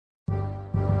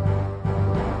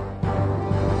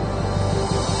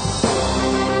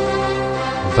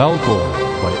Welkom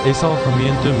by SA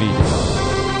Gemeente Media.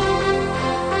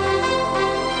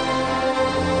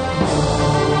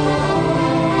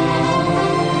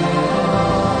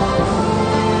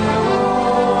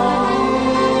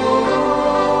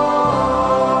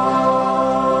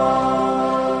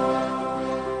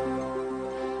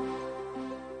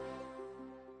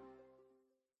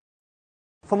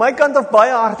 Van my kant af baie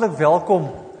hartlik welkom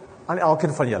aan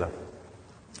elkeen van julle.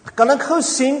 Kan ek gou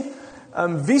sien,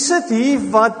 wie sit hier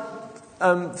wat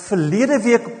verlede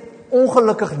week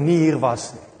ongelukkig nie hier was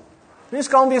nie? Nie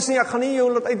skaam wees nie, ek gaan nie jou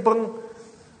laat uitbring.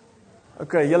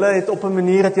 Ok, julle het op 'n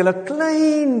manier dat julle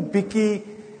klein bietjie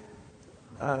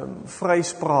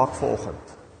vryspraak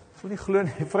vanoggend. Ek wil nie glo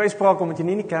nie, vryspraak omdat jy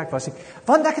nie in die kerk was nie.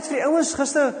 Want ek het vir die ouens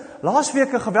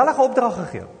laasweek 'n geweldige opdrag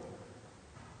gegee.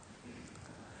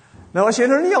 Nou as jy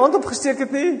nou nie jou hand opgesteek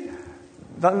het nie,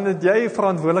 dan het jy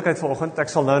verantwoordelikheid vanoggend. Ek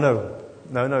sal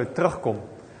nou terugkom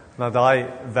na daai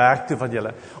werk toe van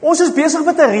julle. Ons is besig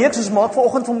met 'n reeks, ons maak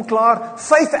vanoggend vir hom klaar,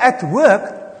 Faith at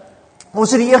Work.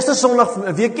 Ons het die eerste Sondag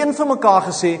week 1 vir mekaar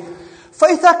gesê,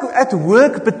 Faith at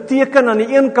Work beteken aan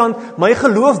die een kant my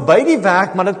geloof by die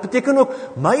werk, maar dit beteken ook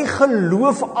my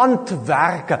geloof aan te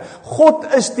werke.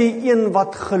 God is die een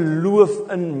wat geloof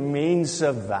in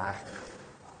mense werk.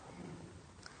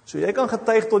 So jy kan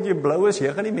getuig tot jy blou is,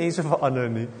 jy gaan nie mense verander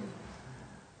nie.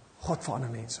 God verander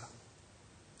mense.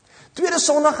 Tweede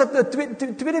Sondag,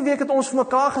 tweede week het ons vir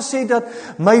mekaar gesê dat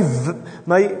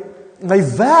my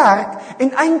werk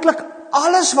en eintlik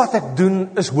alles wat ek doen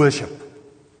is worship.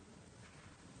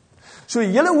 So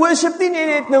julle worship nie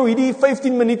net nou hierdie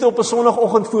 15 minute op 'n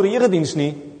Sondagoggend voor erediens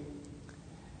nie.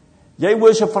 Jy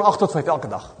worship van 8 tot 5 elke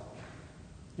dag.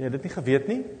 Jy het dit nie geweet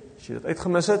nie, as jy dit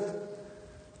uitgemis het,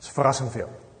 is 'n verrassing vir jou.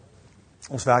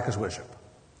 Ons werk is worship.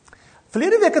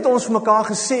 Verlede week het ons vir mekaar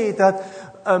gesê dat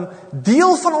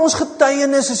deel van ons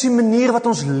getuienis is die manier wat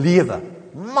ons lewe.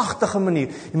 Magtige manier.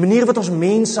 Die manier wat ons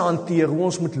mense hanteer, hoe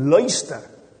ons moet luister.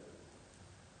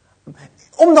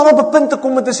 Om dan op 'n punt te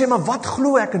kom en te sê, maar wat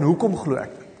glo ek en hoekom glo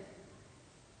ek?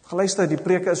 Geluister, die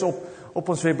preke is op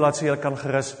ons webblad, so jy kan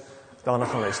gerus daarna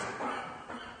gaan luister.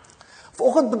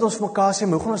 Vanoggend moet ons vir mekaar sê,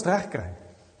 hoe gaan ons dit regkry?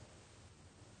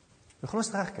 Hoe gaan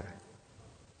ons dit regkry?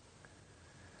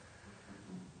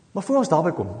 Maar voor ons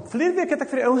daarby kom, verlede week het ek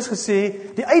vir die ouens gesê,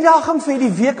 die uitdaging vir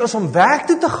die week is om werk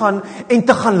toe te gaan en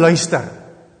te gaan luister.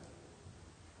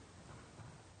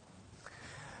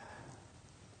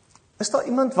 Is daar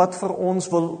iemand wat vir ons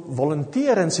wil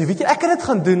volunteer en sê, weet jy, ek het dit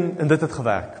gaan doen en dit het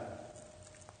gewerk?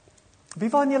 Wie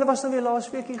van julle was nou weer laas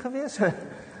week hier gewees?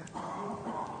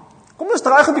 Kom ons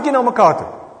draai 'n bietjie na mekaar toe.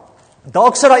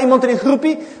 Dalk sit daar iemand in die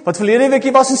groepie wat verlede week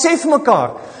hier was en sê vir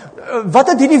mekaar, wat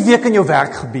het hierdie week in jou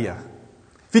werk gebeur?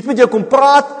 Wie het met jou kom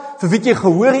praat, vir wie het jy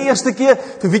gehoor die eerste keer,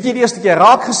 vir wie het jy die eerste keer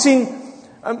raak gesien,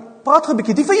 praat gou 'n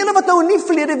bietjie, die van julle wat nou nie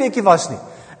verlede weekie was nie.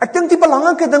 Ek dink die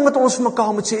belangrike ding wat ons vir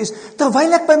mekaar moet sê is,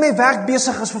 terwyl ek by my werk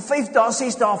besig is vir 5 dae,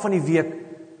 6 dae van die week,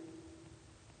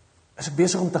 is ek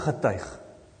besig om te getuig.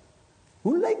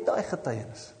 Hoe lyk daai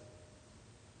getuienis?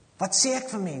 Wat sê ek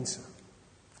vir mense?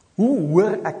 Hoe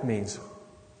hoor ek mense?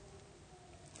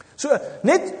 So,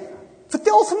 net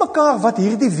vertel vir mekaar wat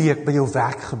hierdie week by jou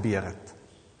werk gebeur het.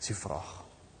 Is die vraag.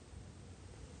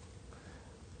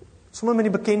 Sommige met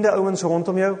die bekende ouens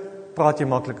rondom jou, praat jy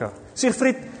makliker.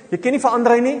 Siegfried, jy ken nie vir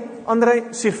Andrei nie? Andrei,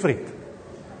 Siegfried.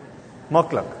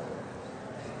 Maklik.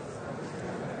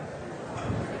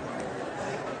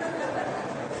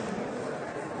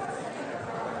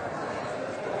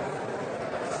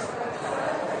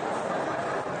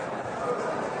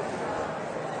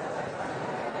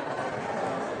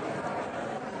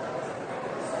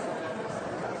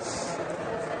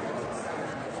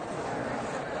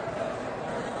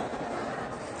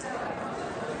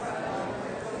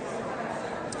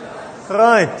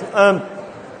 Right,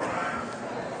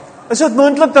 is dit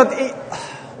moontlik dat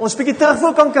ons bietjie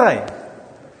terugvoer kan kry?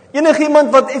 Enige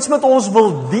iemand wat iets met ons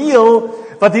wil deel,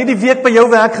 wat hierdie week by jou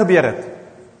werk gebeur het?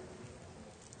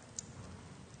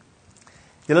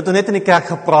 Julle het net in die kerk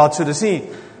gepraat, so dis nie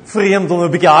vreemd om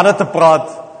 'n bietjie harder te praat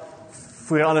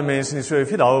voor die ander mense nie, so hoef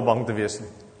jy daaroor bang te wees nie.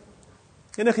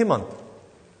 Enige iemand?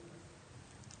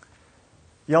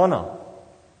 Jana?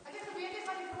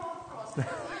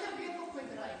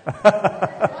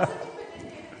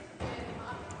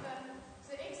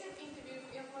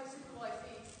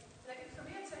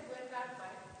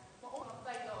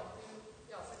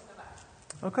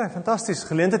 Okay, fantasties.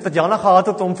 Geleentheid wat Jana gehad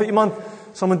het om vir iemand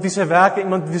saam met wie sy werk,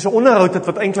 iemand wie sy onderhoud het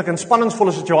wat eintlik 'n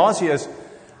spanningsvolle situasie is,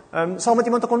 saam met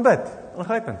iemand te kon bid.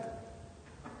 Aangrypend.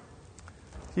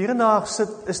 Hier en daar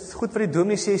is dit goed vir die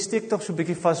dominee sê, steek tog so 'n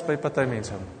bietjie vas by party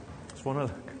mense. Dis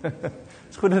wonderlik.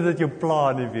 is goed dat dit jou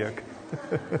pla in die week.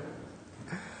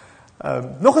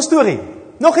 Nog 'n storie.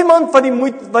 Nog iemand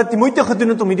wat die moeite gedoen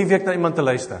het om hierdie week na iemand te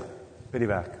luister by die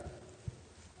werk.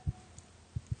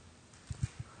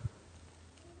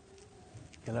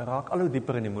 Julle raak al hoe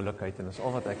dieper in die moeilikheid en dis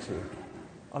al wat ek sê.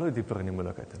 Al hoe dieper in die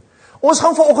moeilikheid. Ons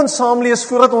gaan vanoggend saam lees,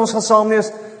 voordat ons gaan saam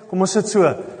lees, kom ons sit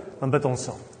so, dan bid ons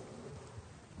saam.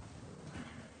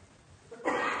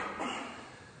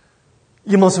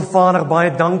 Hemelse Vader,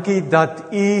 baie dankie dat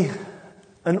U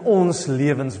in ons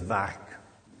lewens werk.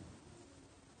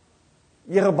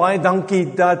 Here, baie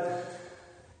dankie dat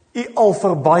U al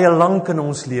vir baie lank in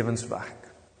ons lewens werk.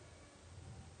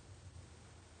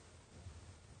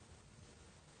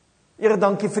 Here,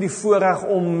 dankie vir die voorreg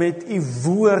om met U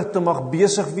woord te mag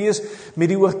besig wees, met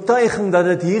die oortuiging dat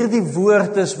dit hierdie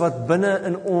woord is wat binne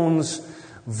in ons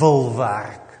wil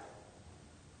werk.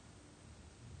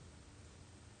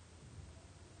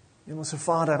 Hemelse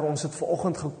Vader, ons het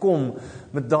vanoggend gekom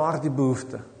met daardie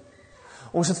behoefte.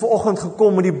 Ons het vanoggend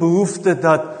gekom met die behoefte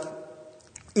dat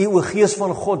U, o Gees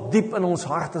van God, diep in ons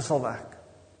harte sal werk.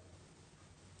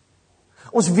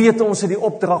 Ons weet ons het die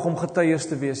opdrag om getuies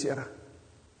te wees, Here.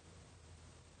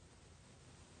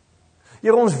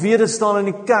 Here, ons weet dit staan in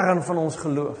die kern van ons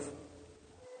geloof.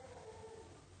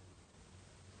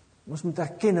 Ons moet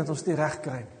erken dat ons dit reg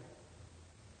kry nie.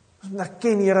 Ons moet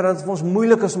erken, Here, dat het vir ons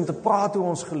moeilik is om te praat oor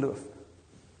ons geloof.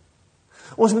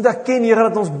 Ons moet erken, Here,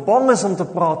 dat ons bang is om te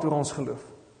praat oor ons geloof.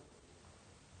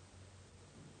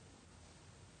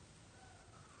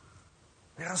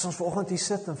 Here, as ons vanoggend hier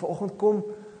sit en vanoggend kom,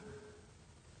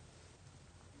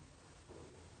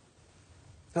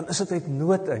 dan is dit uit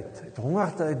nood uit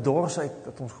honger uit dors uit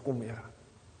dat ons gekom, Here.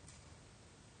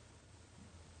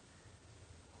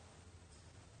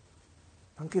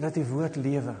 Dankie dat U woord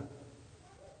lewe.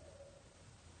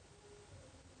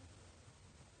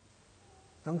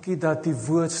 Dankie dat die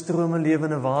woord strome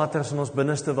lewende waters in ons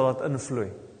binneste wil laat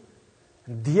invloei.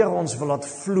 En deur ons wil laat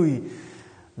vloei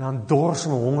na 'n dors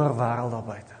en honger wêreld daar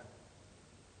buite.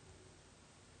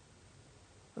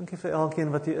 Dankie vir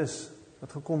elkeen wat hier is,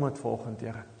 wat gekom het vanoggend,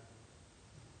 Here.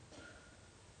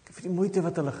 Dankie vir die moeite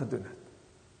wat hulle gedoen het.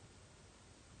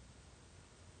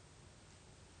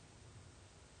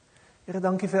 Here,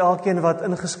 dankie vir elkeen wat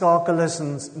ingeskakel is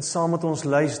en saam met ons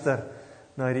luister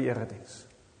na hierdie erediens.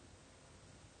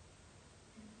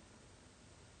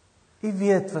 U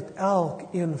weet wat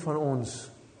elkeen van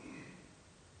ons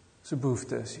se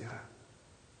behoefte is, Here.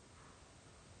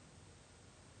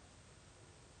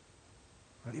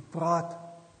 Wil U praat,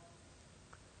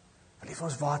 wil U vir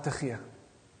ons water gee.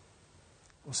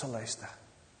 Ons sal luister.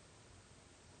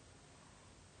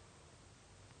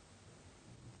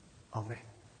 Amen.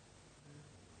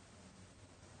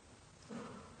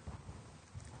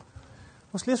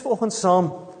 Ons lees vanoggend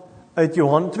saam uit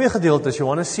twee gedeeltes,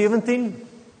 Johannes 17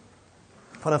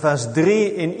 vanaf vers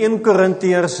 3 en 1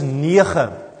 Korintiërs 9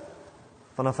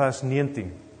 vanaf vers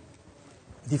 19.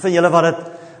 Die van julle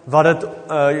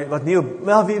wat nie,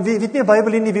 wie weet nie 'n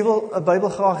Bybel nie, wie wil 'n Bybel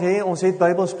graag hê? Ons het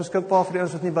Bybels beskikbaar vir die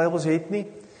ouens wat nie Bybels het nie.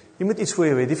 Jy moet iets voor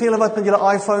jou hê. Die van julle wat met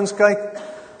julle iPhones kyk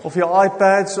of jou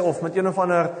iPads of met een of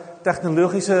ander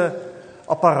tegnologiese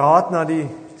apparaat na die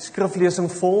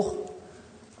skriflesing volg.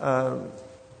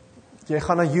 Jy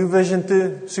gaan na YouVision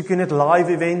toe, soek jy net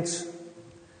live events,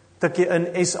 tik jy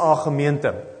in SA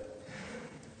Gemeente.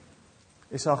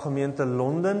 SA Gemeente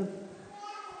Londen,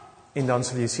 en dan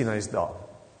sal jy sien hy is daar.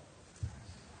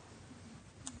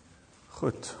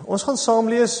 Goed, ons gaan saam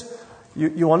lees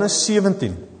Johannes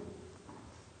 17.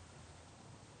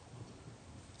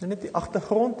 En net die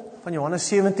agtergrond van Johannes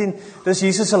 17, dis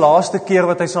Jesus se laaste keer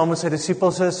wat hy saam met sy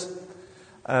disippels is.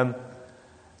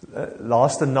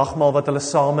 Laaste nagmaal wat hulle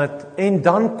saam het, en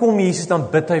dan kom Jesus,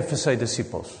 dan bid hy vir sy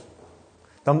disippels.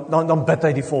 Dan bid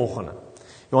hy die volgende.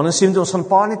 Johannes 17, ons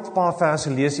gaan net 'n paar verse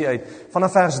lees hier uit.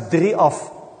 Vanaf vers 3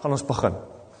 af gaan ons begin.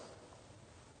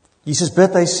 Jesus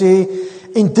bid, hy sê,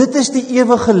 en dit is die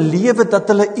ewige lewe dat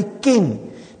hulle U ken,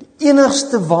 die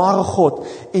enigste ware God,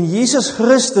 en Jesus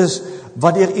Christus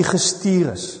wat deur U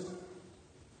gestuur is.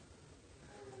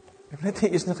 Ek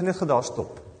wil net daar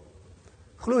stop.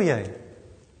 Glo jy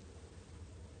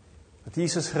dat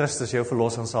Jesus Christus jou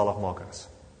verlosser en saligmaker is?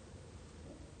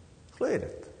 Glo jy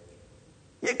dit?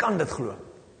 Jy kan dit glo.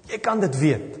 Jy kan dit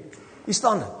weet. Hier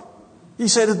staan dit. Hier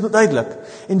sê dit duidelik.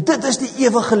 En dit is die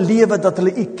ewige lewe dat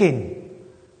hulle U ken.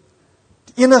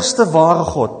 Die enigste ware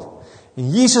God. En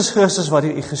Jesus Christus wat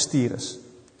deur U gestuur is.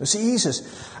 Nou sê Jesus,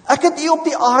 ek het U op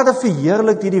die aarde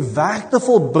verheerlik deur die werk te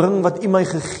volbring wat U my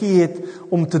gegee het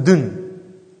om te doen.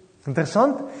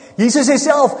 Interessant. Jesus sê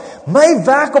self, my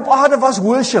werk op aarde was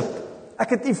worship. Ek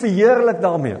het U verheerlik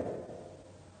daarmee.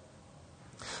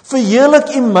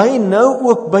 Verheerlik U my nou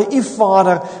ook by U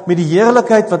Vader met die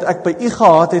heerlikheid wat ek by U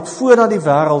gehad het voordat die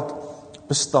wêreld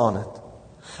bestaan het.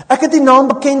 Ek het U naam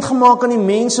bekend gemaak aan die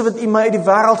mense wat U my uit die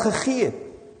wêreld gegee het.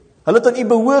 Hulle het aan U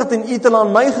behoort en U het hulle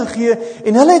aan my gegee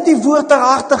en hulle het U woord ter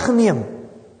harte geneem.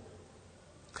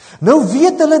 Nou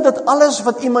weet hulle dat alles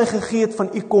wat U my gegee het van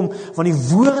U kom, van die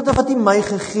woorde wat U my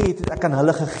gegee het, het ek aan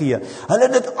hulle gegee. Hulle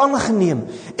het dit aangeneem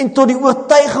en tot die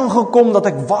oortuiging gekom dat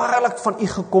ek waarlik van U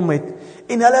gekom het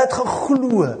en hulle het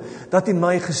geglo dat U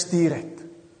my gestuur het.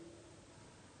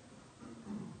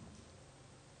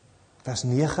 Vers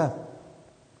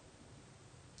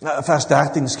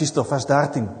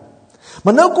 13.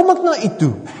 Maar nou kom ek na U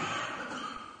toe.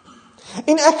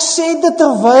 En ek sê dit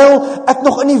terwyl ek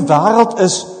nog in die wêreld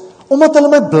is, omdat hulle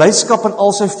my blydskap in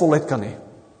al sy volheid kan hê.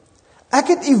 Ek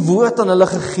het U woord aan hulle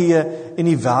gegee en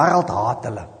die wêreld haat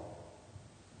hulle.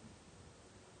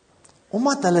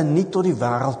 Omdat hulle nie tot die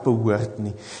wêreld behoort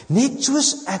nie, net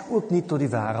soos ek ook nie tot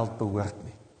die wêreld behoort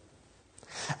nie.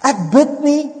 Ek bid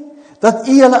nie dat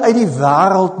U hulle uit die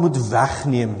wêreld moet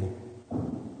wegneem nie,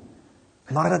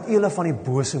 maar dat U hulle van die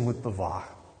bose moet bewaar.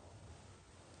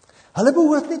 Hulle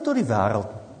behoort nie tot die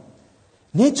wêreld nie,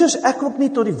 net soos ek ook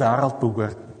nie tot die wêreld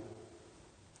behoort nie.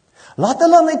 Laat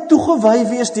hulle aan my toegewy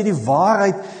wees deur die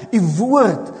waarheid, U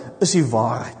woord is die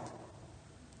waarheid.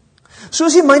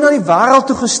 Soos U my na die wêreld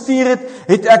toe gestuur het,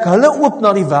 het ek hulle ook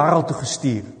na die wêreld toe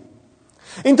gestuur.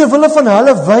 En terwille van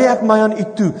hulle wy ek my aan U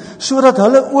toe, sodat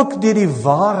hulle ook deur die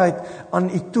waarheid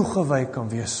aan U toegewy kan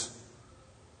wees.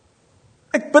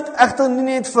 Ek bid egter nie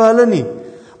net vir hulle nie,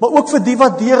 maar ook vir die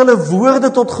wat deur hulle woorde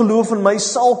tot geloof in my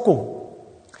sal kom.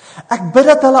 Ek bid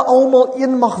dat hulle almal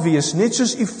een mag wees, net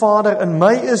soos U Vader in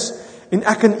my is en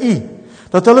ek in U,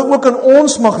 dat hulle ook in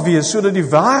ons mag wees, sodat die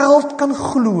wêreld kan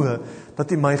glo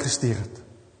dat U my gestuur het.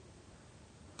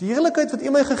 Die heerlikheid wat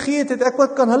U my gegee het, het ek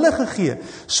ook aan hulle gegee,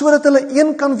 sodat hulle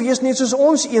een kan wees net soos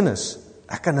ons een is.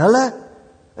 Ek in hulle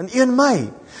en U in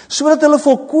my, sodat hulle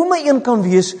volkome een kan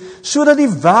wees, sodat die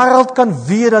wêreld kan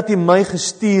weet dat U my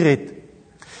gestuur het,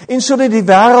 en sodat die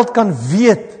wêreld kan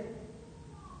weet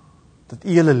dat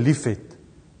U hulle liefhet,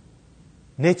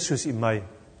 net soos U my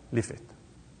liefhet.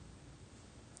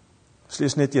 Ons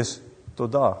lees net eers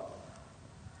tot daar.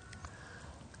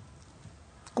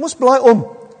 Kom ons blaai om,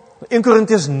 1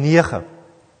 Korintiërs 9.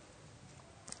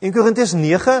 1 Korintiërs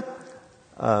 9,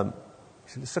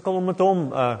 ek sukkel om met hom,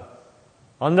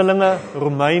 Handelinge,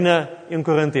 Romeine, 1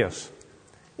 Korintiërs.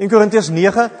 1 Korintiërs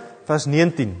 9, vers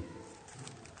 19.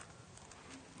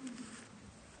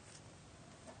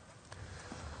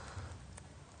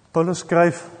 Paulus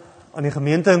skryf aan die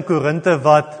gemeente in Korinthe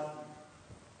wat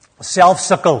self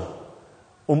sukkel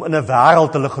om in 'n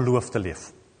wêreld hulle geloof te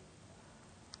leef.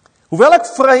 Hoewel ek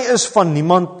vry is van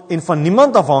niemand en van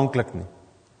niemand afhanklik nie.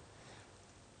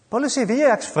 Paulus sê, weet jy,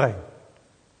 ek's vry.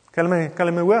 Kan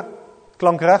jy my hoor?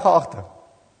 Klank reg agter.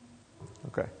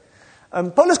 Okay.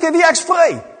 Paulus sê, weet jy, ek's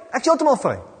vry. Ek's heeltemal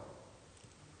vry.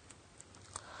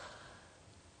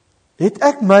 Het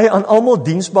ek my aan almal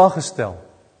diensbaar gestel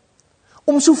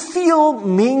om soveel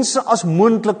mense as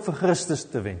moontlik vir Christus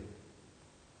te wen.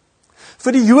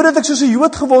 Vir die Jode het ek soos 'n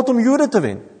Jood geword om Jode te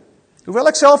wen. Hoewel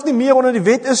ek self nie meer onder die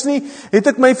wet is nie, het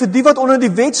ek my vir die wat onder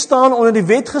die wet staan, onder die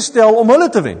wet gestel om hulle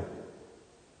te wen.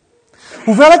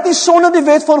 Hoewel ek nie sonder die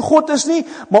wet van God is nie,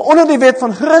 maar onder die wet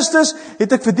van Christus,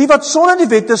 het ek vir die wat sonder die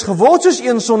wet is geword soos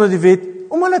een sonder die wet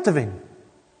om hulle te wen.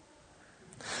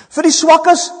 Vir die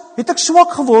swakkes het ek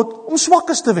swak geword om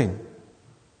swakkes te wen.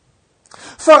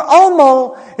 Vir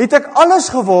almal het ek alles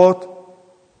geword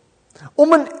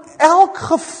om in elk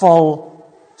geval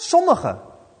sommige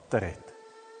te red.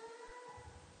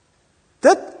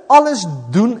 Dit alles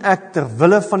doen ek ter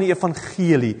wille van die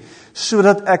evangelie,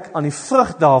 sodat ek aan die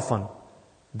vrug daarvan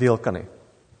deel kan hê.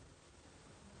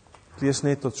 Ek lees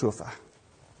net tot sover.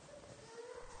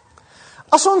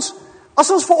 As ons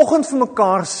vanoggend vir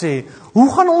mekaar sê, hoe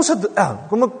gaan ons dit,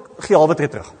 kom ek gee halwe tree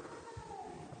terug.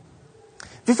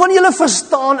 Wie van julle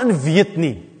verstaan en weet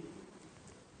nie,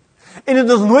 en het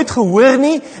nog nooit gehoor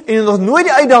nie, en het nog nooit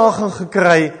die uitdaging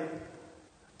gekry,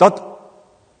 dat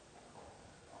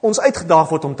ons uitgedaag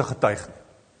word om te getuig nie.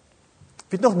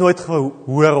 Wie het nog nooit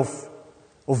gehoor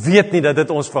of weet nie dat dit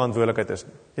ons verantwoordelikheid is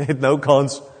nie. Jy het nou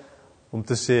kans om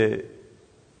te sê,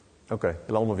 okay,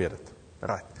 julle almal weet dit.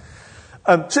 Right.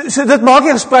 So dit maak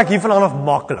die gesprek hiervan af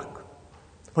maklik.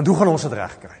 Want hoe gaan ons dit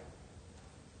reg kry?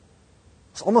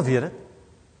 Ons almal weet dit.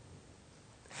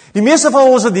 Die meeste van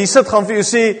ons wat hier sit gaan vir jou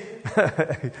sê,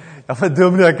 ja, vir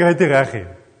dominee, ek kry dit reg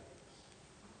hier.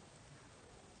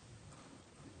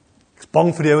 Ek is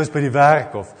bang vir die ouens by die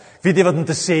werk, of ek weet nie wat om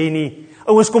te sê nie.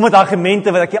 Ouens kom met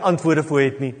argumente wat ek nie antwoorde voor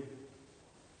het nie.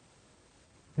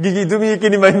 Gigi, doe my, ek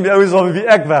ken nie my ouers aan wie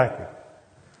ek werk.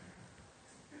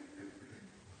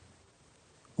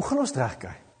 Hoe gaan ons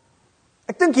regkry?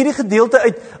 Ek dink hierdie gedeelte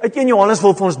uit 1 Johannes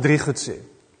wil vir ons 3 goed sê.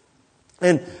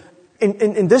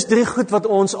 En dis 3 goed wat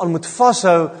ons al moet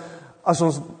vashou as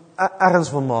ons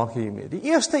ergens wil maak hiermee. Die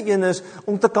eerste een is,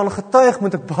 om te kan getuig,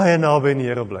 moet ek baie naby in die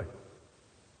Here bly.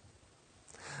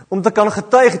 Om te kan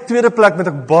getuig, die tweede plek, moet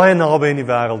ek baie naby in die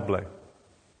wêreld bly.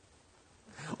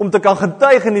 Om te kan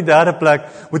getuig in die derde plek,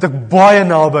 moet ek baie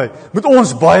naby, moet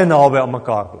ons baie naby aan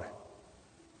mekaar bly.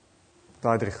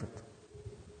 Daai 3 goed.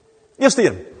 Eerste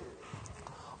een.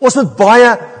 Ons moet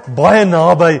baie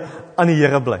naby aan die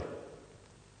Here bly.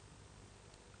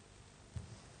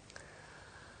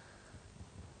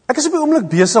 Ek is op die oomblik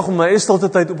besig om my stilte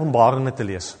tyd Openbaringe te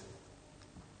lees.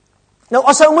 Nou,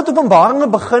 as ou met Openbaringe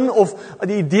begin, of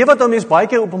die idee wat ons baie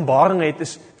keer Openbaringe het,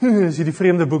 is hierdie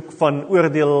vreemde boek van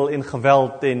oordeel en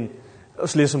geweld, en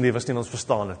ons lees hom liewers nie, ons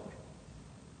verstaan dit nie.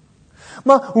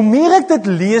 Maar hoe meer ek dit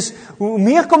lees, hoe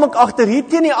meer kom ek agter, hier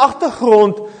teen die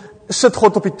agtergrond sit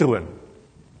God op die troon.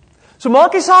 So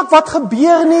maak nie saak wat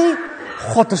gebeur nie,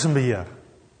 God is in beheer.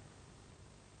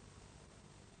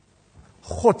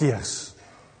 God heers.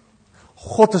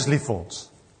 God is lief vir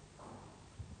ons.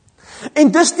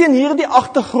 En dis teen hierdie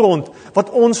agtergrond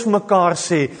wat ons vir mekaar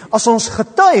sê, as ons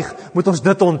getuig, moet ons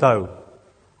dit onthou.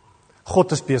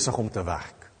 God is besig om te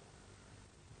werk.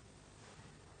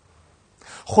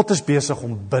 God is besig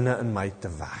om binne in my te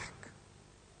werk.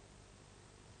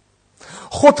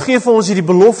 God gee vir ons hierdie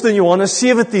belofte in Johannes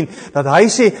 17, dat hy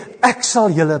sê, ek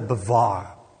sal julle bewaar.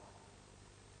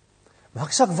 Maak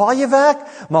nie saak waar jy werk,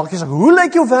 maak nie saak hoe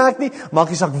lyk jou werk nie, maak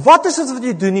nie saak wat is dit wat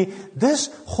jy doen nie, dis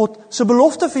God se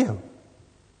belofte vir jou.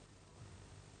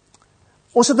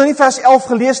 Ons het nou nie vers 11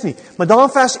 gelees nie, maar daar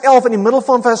in vers 11, in die middel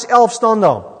van vers 11 staan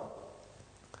daar,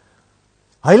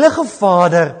 Heilige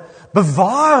Vader,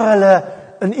 bewaar hulle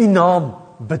in u naam,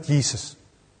 bid Jesus.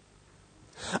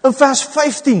 In vers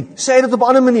 15 sê hy dit op 'n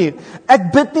ander manier, ek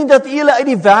bid nie dat u hulle uit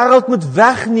die wêreld moet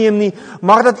wegneem nie,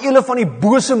 maar dat u hulle van die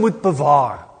bose moet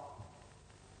bewaar.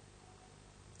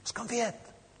 Ons kan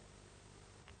weet,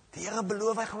 die Here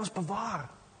beloof, hy gaan ons bewaar.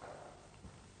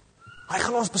 Hy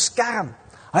gaan ons beskerm.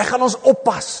 Hy gaan ons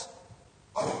oppas.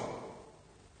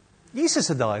 Jesus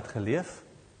het daaruit geleef.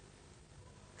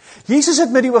 Jesus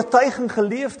het met die oortuiging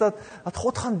geleef dat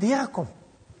God gaan deurkom.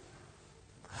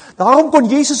 Daarom kon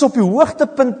Jesus op die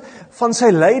hoogtepunt van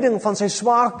sy lyding, van sy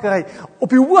swaar kry, op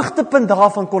die hoogtepunt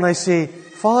daarvan kon hy sê,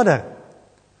 Vader,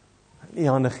 in u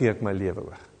hande gee ek my lewe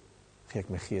oor. Gee ek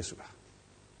my gees oor.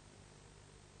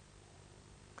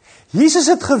 Jesus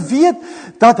het geweet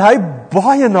dat hy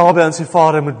baie naby aan sy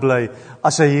Vader moet bly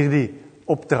as hy hierdie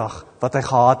opdrag wat hy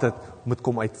gehad het, moet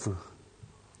kom uitvoer.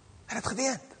 Hy het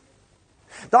geweet.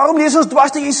 Daarom lees ons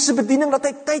dwars deur Jesus se bediening dat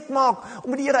hy tyd maak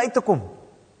om by die Here uit te kom.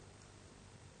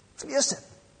 Lees dit.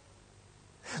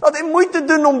 Dat hy moeite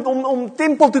doen om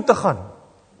tempel toe te gaan.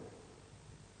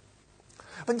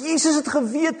 Want Jesus het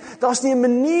geweet, daar's nie 'n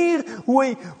manier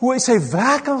hoe hy sy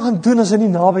werk kan gaan doen as hy nie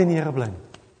naby aan die Here bly nie.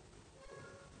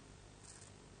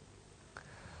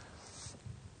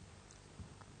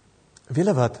 Weet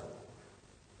jy wat?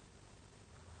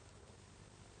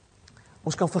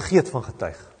 Ons kan vergeet van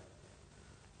getuig.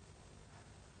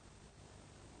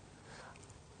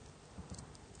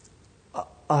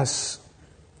 As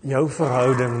jou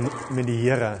verhouding met die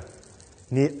Here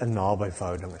nie 'n naby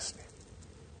verhouding is nie.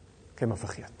 Kan jy maar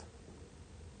vergeet.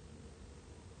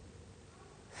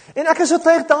 En ek is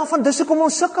oortuig daarvan, dis hoekom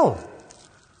ons sukkel.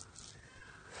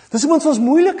 Dis hoekom dit vir ons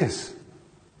moeilik is.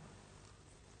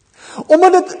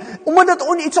 Omdat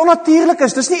dit iets onnatuurlik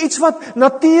is. Dis nie iets wat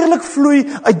natuurlik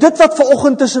vloei uit dit wat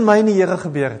vanoggend tussen my en die Here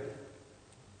gebeur het.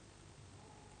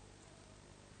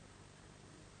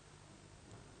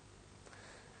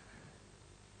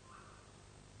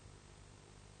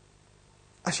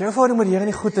 As jou verhouding met die Here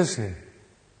nie goed is nie,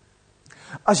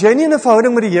 as jy nie in 'n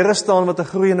verhouding met die Here staan wat 'n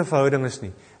groeiende verhouding is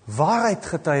nie, waaruit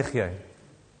getuig jy?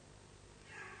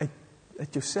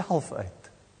 Uit jouself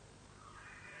uit.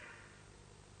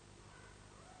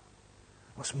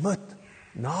 Ons moet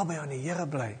naby aan die Here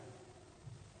bly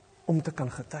om te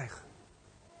kan getuig.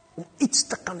 Om iets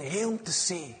te kan hê om te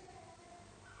sê.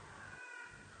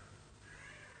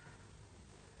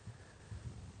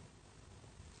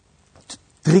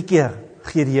 Drie keer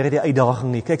gee die Here die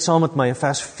uitdaging nie. Kyk saam met my in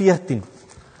vers 14.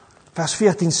 Vers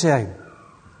 14 sê hy,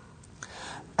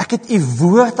 ek het u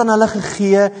woord aan hulle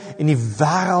gegee en die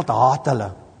wêreld haat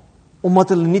hulle, omdat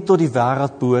hulle nie tot die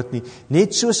wêreld behoort nie,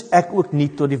 net soos ek ook nie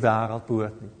tot die wêreld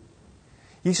behoort nie.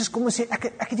 Jesus kom en sê,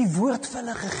 ek het die woord vir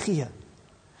hulle gegee.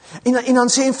 En dan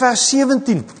sê in vers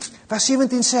 17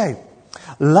 sê hy,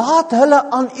 Laat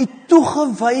hulle aan U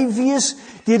toegewy wees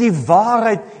deur die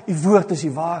waarheid. U woord is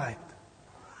die waarheid.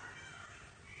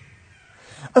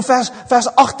 In vers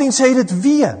 18 sê hy dit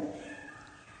weer.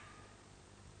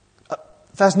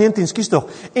 Vers 19, skuis tog.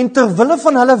 En terwille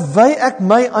van hulle wy ek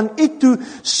my aan U toe,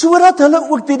 sodat hulle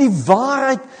ook deur die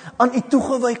waarheid aan U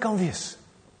toegewy kan wees.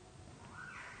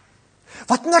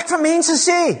 Wat moet ek vir mense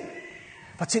sê?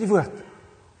 Wat sê die woord?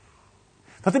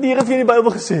 Wat het die Here vir jou in die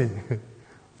Bybel gesê?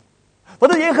 Wat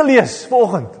het jy gelees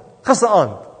vanoggend,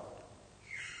 gisteraand?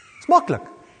 Dis maklik.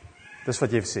 Dis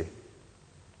wat jy sê.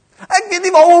 Ek weet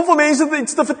nie waarom vir mense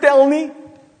iets te vertel nie.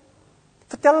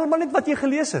 Vertel hulle maar net wat jy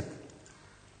gelees het.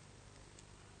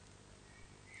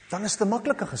 Dan is dit 'n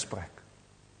maklike gesprek.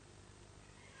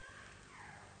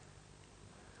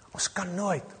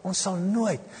 Ons sal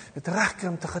nooit dit regkry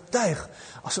om te getuig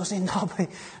as ons nie naby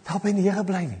in die Here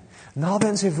bly nie, naby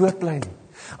in sy woord bly nie.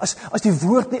 As die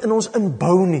woord nie in ons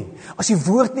inbou nie, as die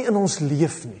woord nie in ons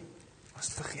leef nie, as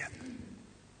dit vergeet.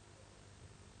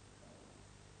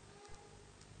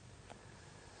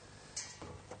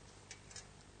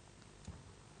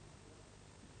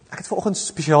 Ek het vanoggend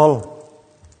spesiaal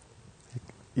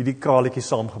hierdie kraletjie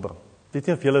saamgebring. Weet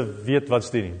nie of julle weet wat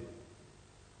dit is nie.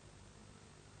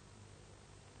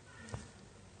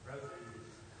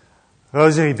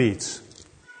 Rosary beads.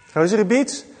 Rosary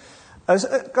beads is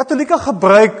Katolieke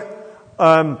gebruik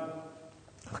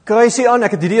kruisie aan.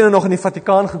 Ek het hierdie ene nog in die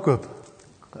Vatikaan gekoop.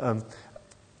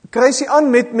 Kruisie aan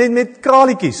met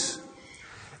kraletjies.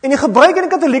 En die gebruik in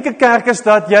die Katolieke kerk is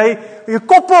dat jy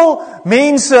koppel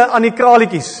mense aan die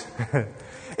kraletjies.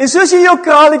 En soos jy jou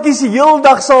kraletjies die hele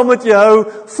dag saam met jou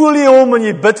hou, voel jy hom en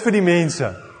jy bid vir die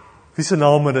mense. Wie se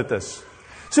naam dit is.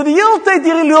 So die hele tyd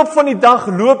deur die loop van die dag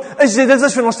loop, dit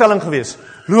is veronderstelling gewees.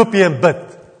 Loop jy en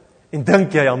bid en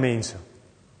dink jy aan mense.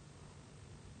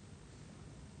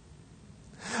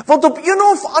 Want op een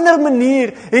of ander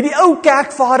manier het die ou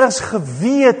kerkvaders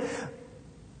geweet,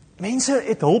 mense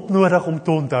het hulp nodig om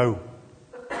te onthou.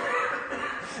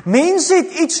 Mense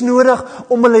het iets nodig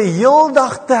om hulle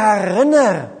heeldag te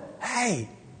herinner. Hey,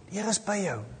 die Here is by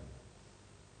jou.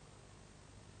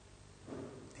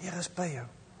 Die Here is by jou.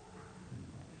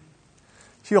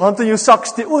 As jy jou hand in jou sak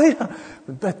steek, o ja,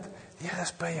 bid, die Here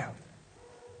is by jou.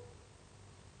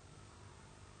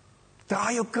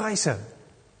 Draai jou kruise.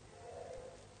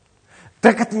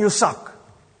 Trek dit in jou sak.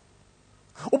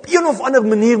 Op een of ander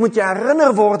manier moet jy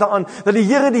herinner word daaraan dat die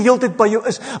Here die hele tyd by jou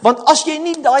is. Want as jy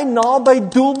nie daai naby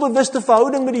doelbewuste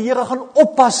verhouding met die Here gaan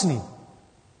oppas nie,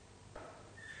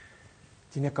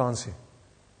 jy nie kans hê.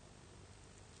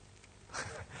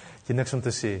 Jy niks om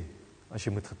te sê as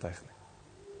jy moet getuig nie.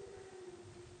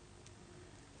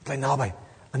 Bly naby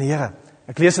aan die Here.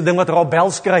 Ek lees 'n ding wat Rob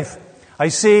Bell skryf. Hy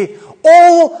sê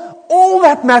all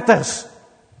that matters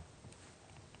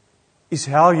is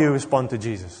how you respond to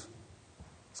Jesus.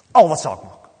 Al wat saak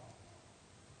maak.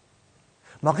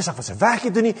 Maak nie saak wat sy werk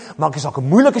jy doen nie, maak nie saak hoe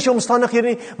moeilik is jou omstandighede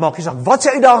nie, maak nie saak wat sy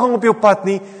uitdaging op jou pad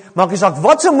nie, maak nie saak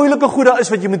wat so moeilike goede is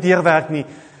wat jy moet deurwerk nie,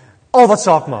 al wat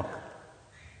saak maak.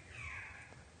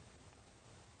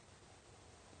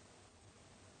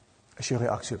 Is jou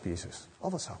reaksie op Jesus,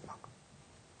 al wat saak maak.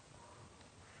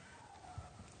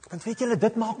 Want weet julle,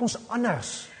 dit maak ons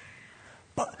anders.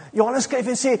 Johannes skryf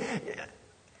en sê,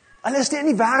 hulle is nie in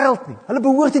die wêreld nie. Hulle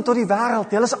behoort nie tot die wêreld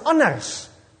nie. Hulle is anders.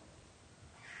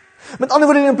 Met ander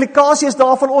woorde, die implikasie is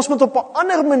daarvan, ons moet op 'n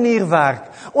ander manier werk.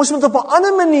 Ons moet op 'n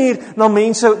ander manier na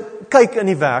mense kyk in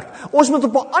die werk. Ons moet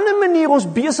op 'n ander manier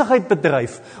ons besigheid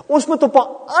bedryf. Ons moet op 'n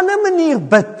ander manier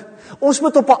bid. Ons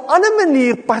moet op 'n ander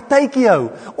manier partytjie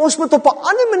hou. Ons moet op 'n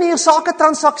ander manier sake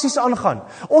transaksies aangaan.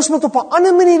 Ons moet op 'n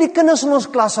ander manier die kinders in ons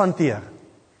klas hanteer.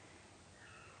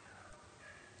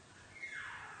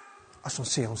 As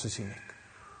ons sê ons is uniek.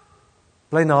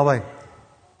 Bly naby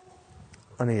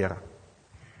aan die Here.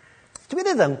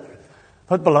 Tweede ding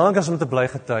wat belangrik is om te bly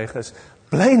getuig is,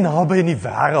 bly naby in die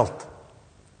wêreld.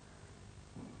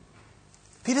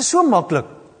 Dit is so maklik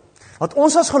dat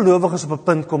ons as gelowiges op 'n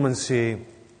punt kom en sê,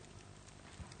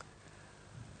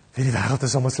 die wêreld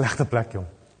is 'n slegte plek, jong.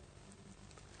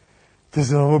 Dit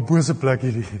is 'n bose plek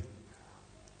hierdie.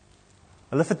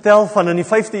 Hulle vertel van in die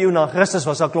 5de eeu na Christus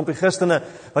was daar 'n klompie Christene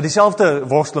wat dieselfde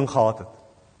worsteling gehad het.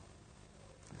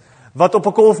 Wat op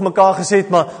 'n kolf mekaar gesê het,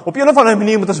 maar op 'n of ander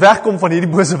manier moet ons wegkom van hierdie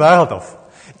bose wêreld af.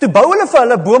 Toe bou hulle vir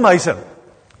hulle boomhuise,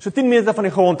 so 10 meter van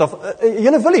die grond af.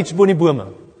 Julle wil iets bo in die bome.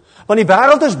 Want die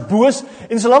wêreld is boos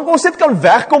en solank ons net kan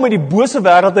wegkom uit die bose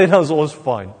wêreld uit, dan is ons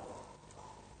fyn.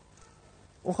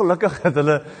 Ongelukkig het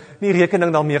hulle nie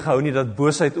rekening daarmee gehou nie dat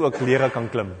boosheid ook lere kan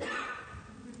klim.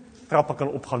 Trappe kan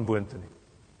opgaan boontoe nie.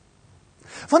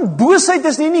 Want boosheid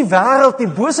is nie in die wêreld nie,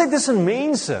 boosheid is in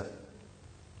mense.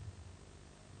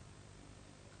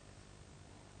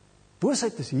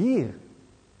 boosheid is hier.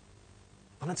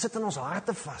 Want dit sit in ons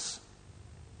harte vas.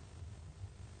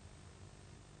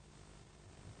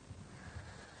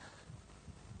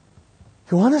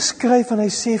 Johannes skryf en hy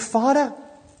sê, Vader,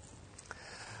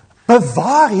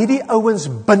 bewaar hierdie ouens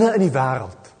binne in die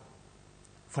wêreld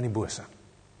van die bose.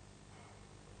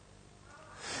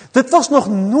 Dit was nog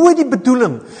nooit die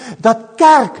bedoeling dat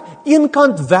kerk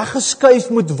eenkant weggeskuif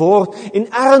moet word en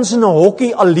ergens in 'n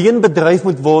hokkie alleen bedryf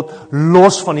moet word,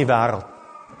 los van die wêreld.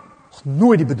 Nog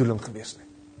nooit die bedoeling gewees nie.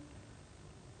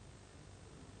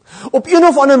 Op een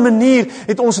of ander manier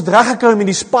het ons dit reg gekry om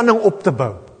die spanning op te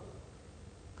bou.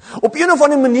 Op een of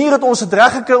ander manier het ons dit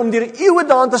reg gekry om deur eeue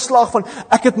daan te slag van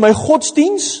ek het my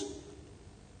godsdiens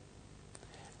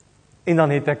en dan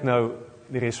het ek nou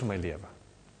die res van my lewe.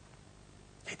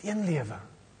 Jy het een lewe.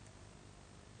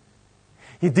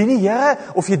 Jy dien die Here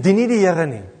of jy dien nie die Here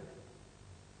nie.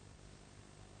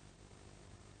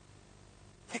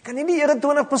 Jy kan nie die Here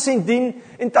 20% dien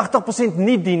en 80%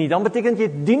 nie dien nie. Dan beteken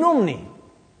jy dien hom nie.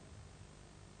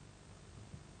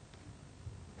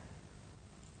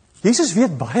 Jesus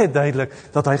weet baie duidelik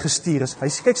dat hy gestuur is. Hy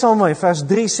sê, kyk saam met my, vers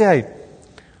 3 sê hy,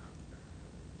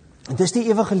 en dis die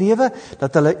ewige lewe,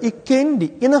 dat hulle u ken,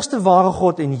 die enigste ware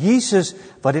God en Jesus,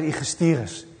 wat deur u gestuur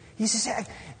is. Jesus sê,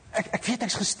 ek weet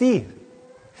ek's gestuur.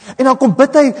 En dan kom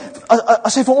bid hy,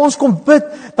 as hy vir ons kom bid,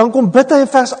 dan kom bid hy in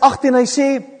vers 8 en hy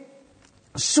sê,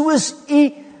 soos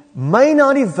u my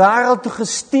na die wêreld toe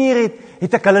gestuur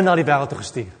het ek hulle na die wêreld toe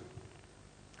gestuur.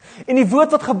 En die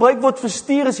woord wat gebruik word vir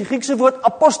stuur is die Griekse woord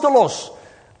apostolos.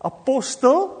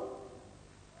 Apostel.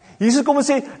 Jesus kom en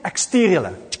sê, ek stuur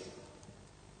julle.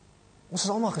 Ons is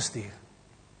almal gestuur.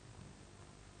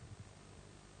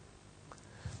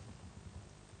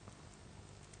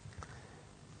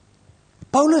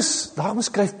 Paulus, daarom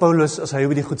skryf Paulus as hy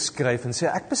oor die goed skryf en sê,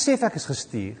 ek besef ek is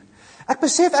gestuur. Ek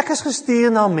besef ek is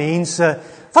gestuur na mense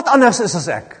wat anders is as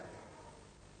ek.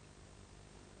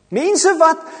 Mense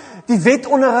wat die wet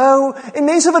onderhou en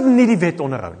mense wat nie die wet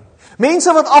onderhou nie.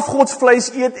 Mense wat afgodsvleis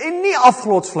eet en nie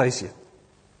afgodsvleis eet.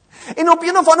 En op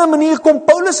een of ander manier kom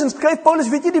Paulus en skryf Paulus,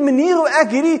 weet jy die manier hoe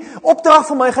ek hierdie opdrag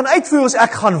van my gaan uitvoer as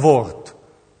ek gaan word?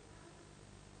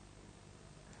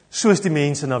 Soos die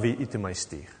mense na wie u te my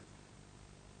stuur.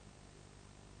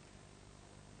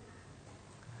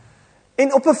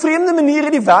 En op 'n vreemde manier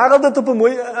het die wêreld dit op 'n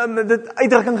mooi dit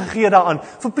uitdrukking gegee daaraan.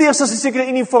 Verpleegsters het sekere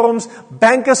uniforms,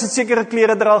 bankers het sekere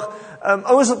klere drag,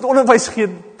 ouens wat onderwys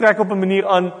gee trek op 'n manier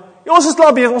aan. Ja, ons is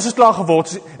klaar besig, ons is klaar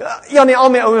geword. Ja, nie al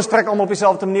my ouens trek almal op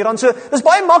dieselfde manier aan. So, dis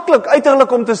baie maklik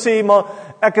uiterlik om te sê, maar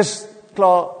ek is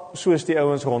klaar soos die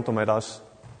ouens rondom my, daar's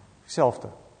dieselfde.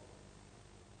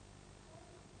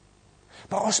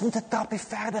 Maar ons moet 'n stapie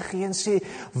verder gaan en sê,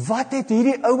 wat het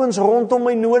hierdie ouens rondom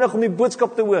my nodig om die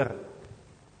boodskap te hoor?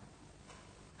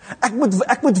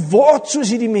 Ek moet word soos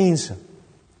hierdie mense.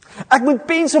 Ek moet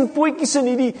pens en pootjies in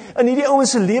hierdie ouens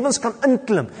se lewens kan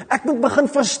inklim. Ek moet begin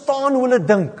verstaan hoe hulle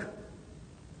dink.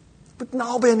 Ek moet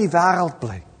naby aan die wêreld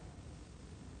bly.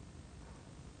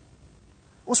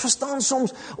 Ons verstaan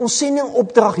soms ons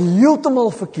sendingopdrag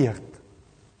heeltemal verkeerd.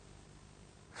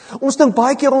 Ons dink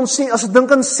baie keer as ons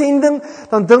dink aan sending,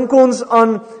 dan dink ons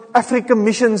aan African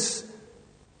Missions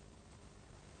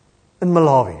in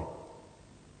Malawi.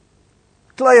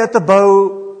 Klei te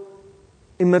bou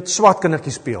en met swart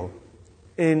kindertjies speel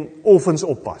en orphans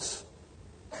oppas.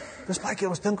 Dis baie keer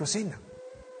ons dink ons sending.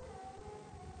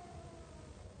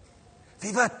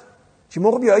 Wie wat? As jy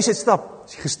môre op jou huis uitstap,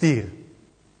 is jy gestuur.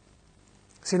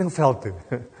 Sendingveld toe.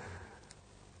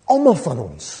 Almal van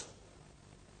ons.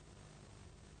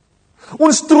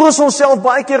 Ons troos onsself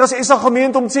baie keer as SA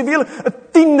gemeente om te sê,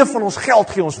 1/10 van ons geld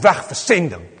gee ons weg vir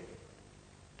sending.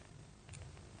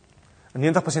 En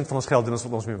 90% van ons geld doen ons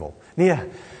wat ons mee wil. Nee,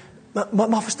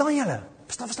 maar verstaan julle?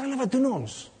 Verstaan julle wat doen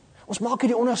ons? Ons maak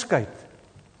hierdie onderskeid.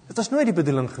 Dit was nooit die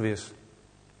bedoeling gewees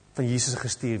van Jesus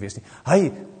gestuur wees nie.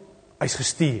 Hy's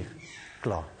gestuur.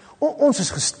 Klaar. Ons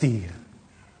is gestuur.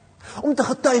 Om te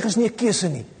getuig is nie 'n keuse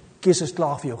nie. Keuse is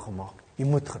klaar vir jou gemaak. Jy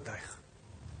moet getuig.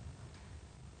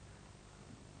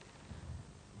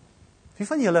 Wie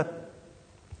van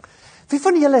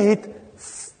julle het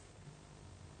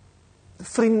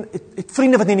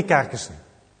vriende wat nie in die kerk is nie?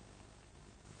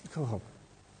 Ek gou op.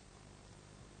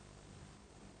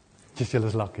 Julle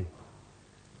is lucky.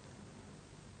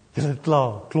 Julle het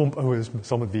klaar, klomp ouens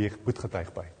saam met wie jy moet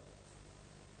getuig by.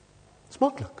 Dis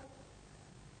maklik.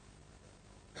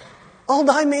 Al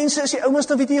daai mense is die ouens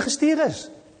na wie jy gestuur is.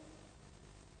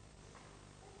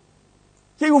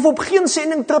 Jy hoef op geen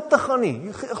sendingtrip te gaan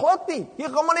nie. Glad nie. Jy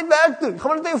gaan maar net werk toe. Jy gaan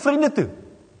maar net by jou vriende toe.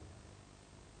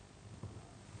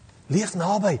 Leef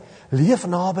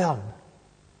naby aan.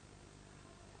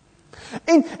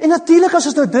 En natuurlik as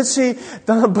ons nou dit sê,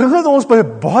 dan bring dit ons by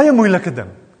 'n baie moeilike ding.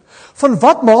 Van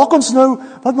wat maak ons nou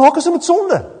met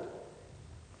sonde?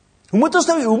 Hoe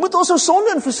moet ons nou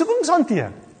sonde en versoekings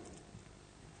hanteer?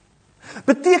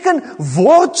 Beteken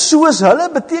word soos hulle,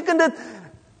 beteken dit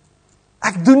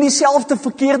ek doen dieselfde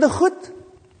verkeerde goed?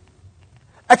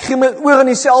 Ek gee my oor aan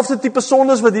dieselfde tipe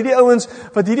sondes wat hierdie ouens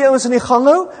in die gang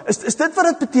hou? Is dit wat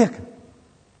dit beteken?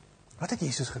 Wat het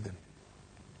Jesus gedoen?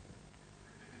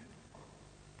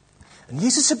 In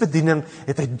Jesus se bediening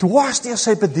het hy dwars deur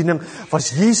sy bediening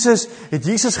het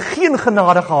Jesus geen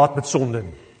genade gehad met sonde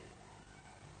nie.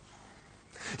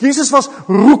 Jesus was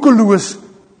roekeloos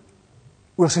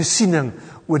oor sy siening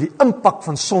oor die impak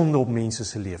van sonde op mense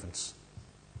se lewens.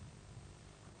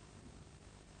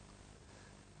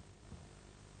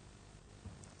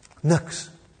 Niks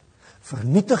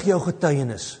vernietig jou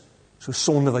getuienis so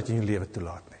sonde wat jy in jou lewe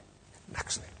toelaat nie.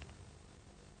 Niks nie.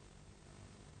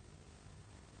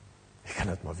 Jy kan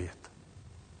dit maar weet.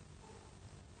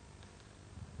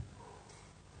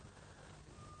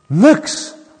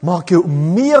 Niks maak jou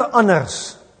meer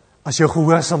anders as jou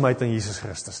gehoorsaamheid aan Jesus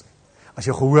Christus nie. As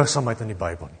jou gehoorsaamheid aan die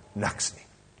Bybel nie. Niks nie.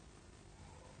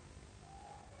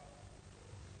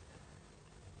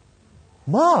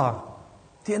 Maar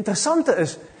die interessante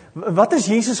is, wat is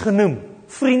Jesus genoem?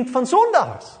 Vriend van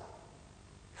sondaars.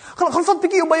 Gaan vat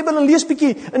bietjie jou Bybel en lees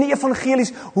bietjie in die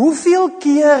evangelies. Hoeveel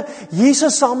keer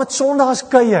Jesus saam met sondaars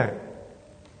kuier?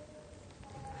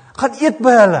 Gaan eet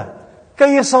by hulle,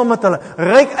 kuier saam met hulle,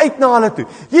 reik uit na hulle toe.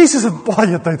 Jesus het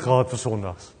baie tyd gehad vir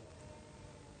sondaars.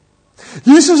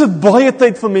 Jesus het baie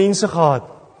tyd vir mense gehad.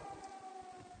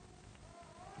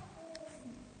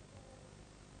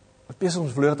 Wat besig om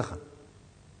verloor te gaan.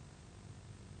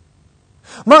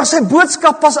 Maar sy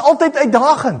boodskap was altyd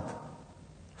uitdagend.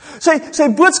 Sy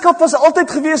boodskap was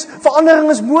altyd gewees, verandering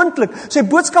is moontlik. Sy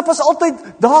boodskap was altyd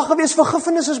daar gewees,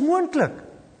 vergifnis is moontlik.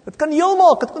 Dit kan heel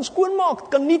maak, dit kan skoon maak, dit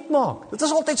kan nuut maak. Dit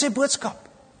is altyd sy boodskap.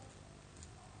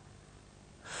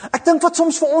 Ek dink wat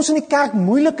soms vir ons in die kerk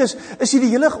moeilik is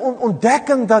hierdie hele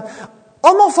ontdekking dat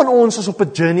almal van ons is op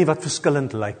 'n journey wat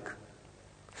verskillend lyk.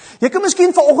 Jy kan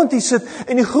miskien vanoggend hier sit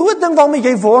en die groot ding waarmee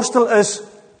jy worstel is,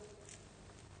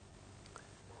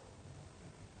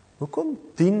 hoekom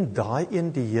dien daai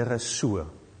een die Here so?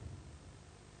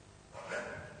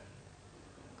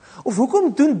 Of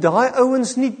hoekom doen daai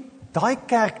ouens nie daai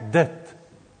kerk dit?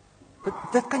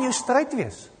 Dit kan jou stryd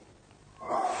wees.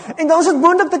 En dan is dit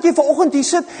moontlik dat jy vanoggend hier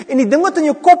sit en die ding wat in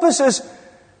jou kop is,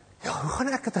 ja, hoe gaan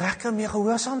ek dit regkry om meer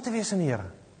gehoorsaam te wees aan die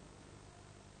Here?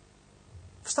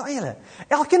 Verstaan julle?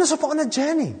 Elkeen is op 'n ander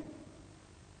journey.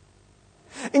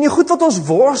 En die goed wat ons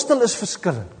worstel is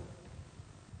verskillend.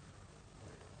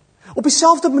 Op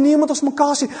dieselfde manier moet ons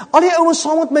mekaar sien. Al die ouens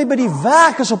saam met my by die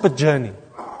werk is op 'n journey.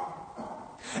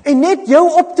 En net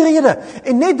jou optrede,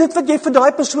 en net dit wat jy vir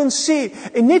daai persoon sê,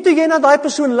 en net hoe jy na daai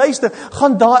persoon luister,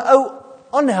 gaan daai ou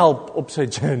aanhelp op sy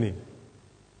journey.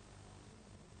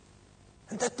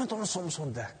 En dit moet ons soms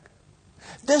ontdek.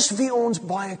 Dis wie ons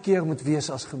baie keer moet wees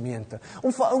as gemeente,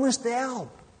 om vir ouens te help.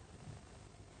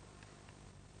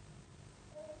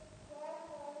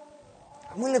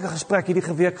 Moeilike gesprek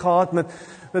hierdie week gehad met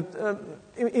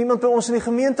iemand by ons in die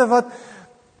gemeente wat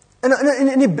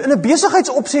in 'n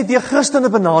besigheidsopset deur Christene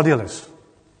benadeel is.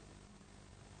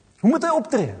 Hoe moet hy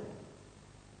optree?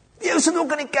 Jy sit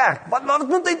ook in die kerk. Wat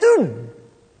moet hy doen?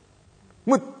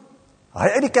 Moet hy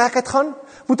uit die kerk uit gaan?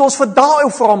 Moet ons vir daai ou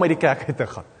vra om uit die kerk uit te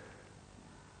gaan?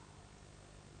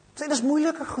 Sê, dis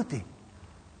moeilike goedie.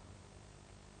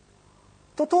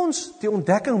 Tot ons die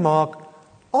ontdekking maak,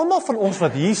 almal van ons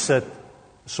wat hier sit,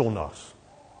 sondaars.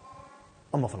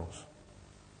 Almal van ons.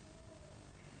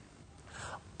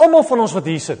 Almal van ons wat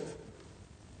hier sit,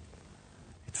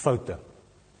 het foute.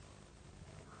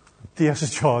 Hanteer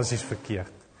situasies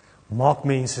verkeerd. Maak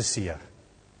mense seer.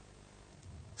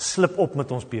 Slip op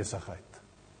met ons besigheid.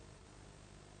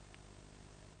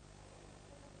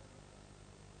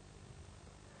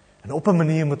 En op 'n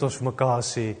manier moet ons vir mekaar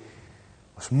sê,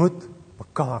 ons moet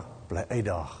mekaar bly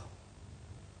uitdaag.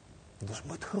 Want ons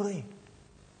moet groei.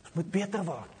 Ons moet beter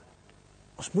word.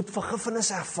 Ons moet vergifnis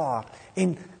ervaar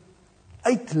en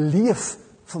uitleef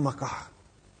vir mekaar.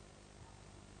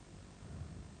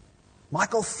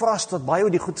 Michael Frost, wat baie oor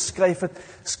die goed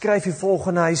skryf die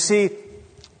volgende, hy sê,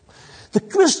 the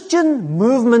Christian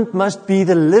movement must be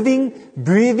the living,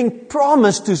 breathing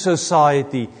promise to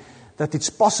society that it's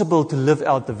possible to live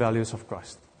out the values of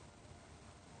Christ.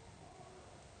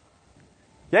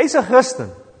 Jy's 'n Christen.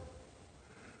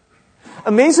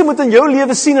 En mense moet in jou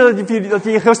lewe sien dat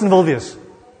jy 'n Christen wil wees.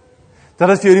 Dat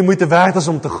dit vir jou die moeite werd is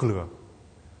om te glo.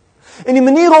 En die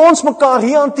manier hoe ons mekaar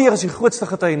hier hanteer is die grootste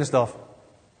getuienis daarvan.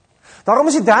 Daarom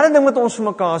is die derde ding wat ons vir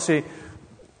mekaar sê,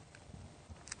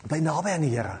 bly naby aan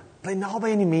die Here, bly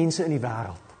naby aan die mense in die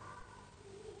wêreld.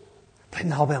 Bly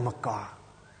naby aan mekaar.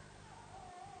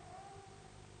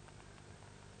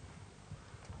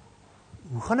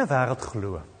 Hoe gaan 'n wêreld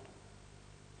glo?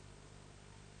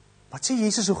 Wat sê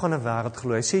Jesus, hoe gaan 'n wêreld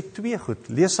glo? Hy sê twee goed.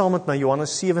 Lees saam met my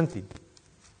Johannes 17,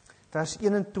 vers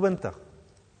 21.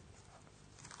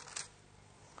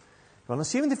 Johannes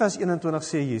 17 vers 21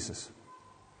 sê Jesus,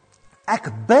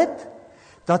 ek bid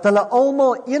dat hulle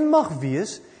almal een mag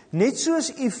wees, net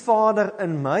soos u Vader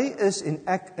in my is en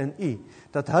ek in u,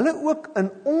 dat hulle ook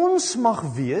in ons mag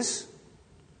wees,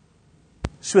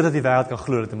 sodat die wêreld kan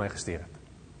glo dat hy my gestuur het.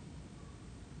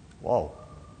 Wow.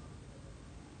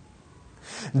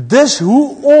 Dis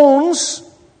hoe ons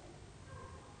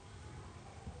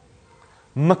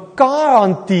mekaar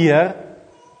hanteer,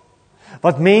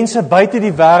 wat mense buite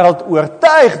die wêreld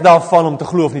oortuig daarvan om te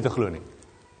glo of nie te glo nie.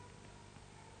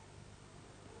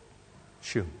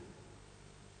 Sjoe.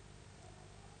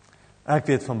 Ek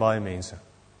weet van baie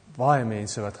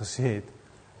mense wat gesê het,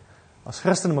 as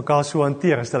Christene mekaar so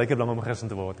hanteer, stel ek nie belang om 'n Christen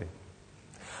te word nie.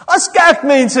 As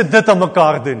kerkmense dit aan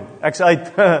mekaar doen, ek's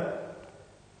uit.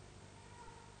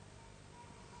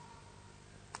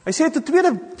 Hy sê dit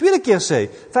tweede keer sê,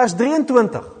 vers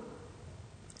 23.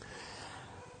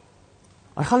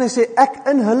 Hy gaan sê, ek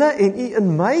in hulle en u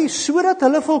in my, sodat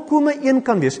hulle volkome een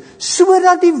kan wees,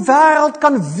 sodat die wêreld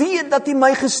kan weet dat u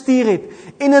my gestuur het,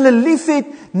 en hulle lief het,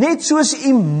 net soos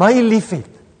u my lief het.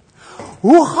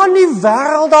 Hoe gaan die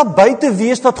wêreld daar buite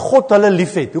weet dat God hulle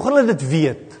lief het? Hoe gaan hulle dit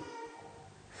weet?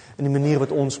 In die manier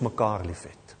wat ons mekaar lief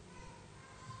het.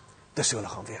 Dis hoe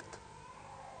hulle gaan weet.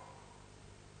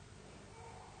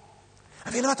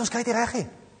 En weet jy wat, ons kry dit reg nie.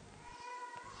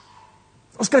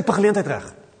 Ons kry dit by geleentheid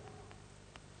reg.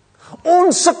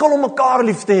 Ons sukkel om mekaar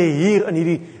lief te hê hier in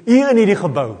hierdie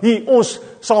gebou. Hier ons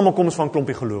samekoms van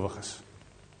klompie gelowiges.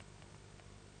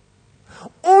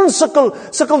 Ons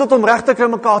sukkel dit om reg te kry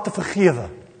mekaar te vergewe.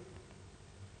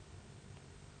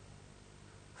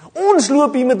 Ons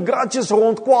loop hier met grudges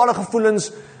rond, kwade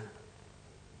gevoelens.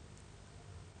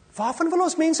 Waarvan wil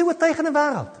ons mense oortuig in 'n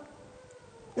wêreld?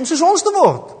 Om soos ons te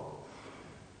word?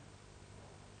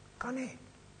 Kan nie.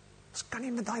 Ons kan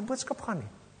nie met daai boodskap gaan nie.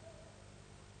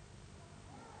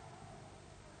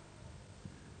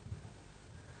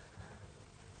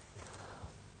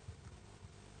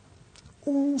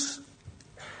 Ons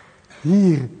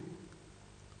hier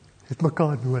het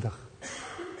mekaar nodig.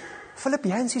 Philip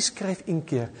Yancey skryf een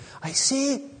keer, hy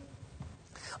sê,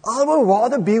 I would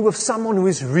rather be with someone who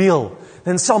is real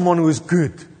than someone who is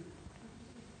good.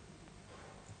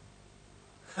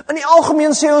 In die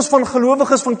algemeen sê ons van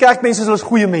gelowiges, van kerkmense, hulle is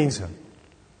goeie mense.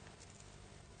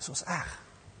 Dis ons reg.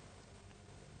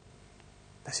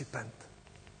 Dis die punt.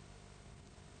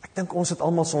 Ek dink ons het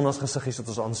almal sondagsgesiggies wat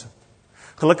ons aansit.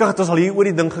 Gelukkig het ons al hier oor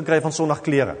die ding gekry van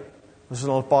sondagklere. Ons is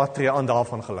al 'n paar tree aan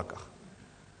daarvan gelukkig.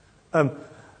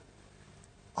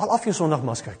 Al af jou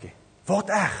sondagmaskertjie. Word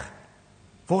eg.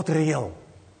 Word reëel.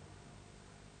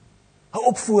 Hou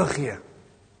op voorgee.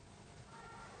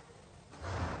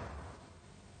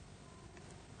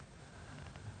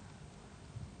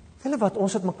 Julle wat,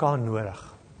 ons het mekaar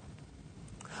nodig.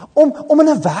 Om in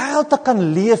 'n wêreld te kan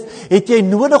leef, het jy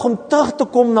nodig om terug te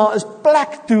kom na 'n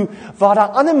plek toe waar daar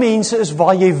ander mense is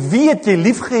waar jy weet jy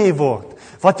liefgehê word,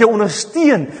 wat jou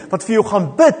ondersteun, wat vir jou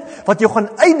gaan bid, wat jou gaan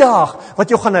uitdaag, wat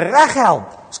jou gaan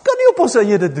reghelp. Ons kan nie op ons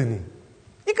eie dit doen nie.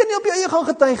 Jy kan nie op jou eie gaan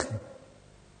getuig nie.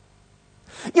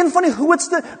 Een van die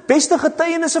grootste, beste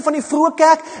getuienisse van die vroeë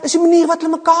kerk is die manier wat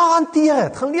hulle mekaar hanteer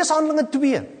het. Gaan lees Handelinge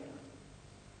 2.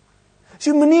 Dis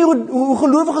die manier hoe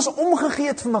gelowiges omgegee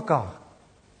het vir mekaar.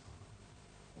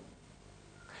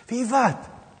 Weet wat?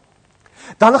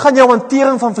 Dan gaan jou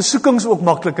hantering van versoekings ook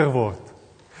makliker word.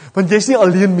 Want jy's nie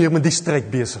alleen meer met die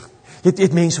stryd besig. Jy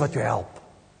het mense wat jou help.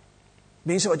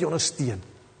 Mense wat jou ondersteun.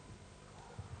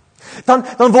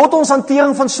 Dan word ons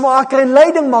hantering van swaar en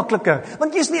lyding makliker,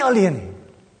 want jy's nie alleen nie.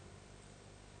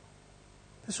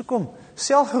 Dis hoekom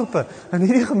selfgroepe in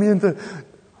hierdie gemeente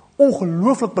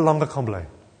ongelooflik belangrik gaan bly.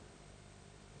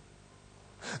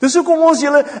 Dis hoekom ons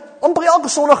julle amper elke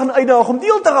Sondag in uitdaag om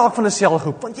deel te raak van 'n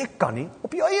selgroep, want jy kan nie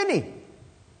op jou eie nie.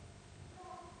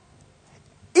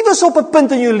 Iewers op 'n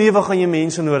punt in jou lewe gaan jy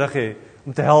mense nodig hê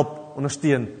om te help,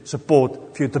 ondersteun, support,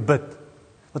 vir jou te bid.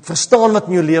 Wat verstaan wat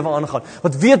in jou lewe aangaan,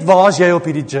 wat weet waar is jy op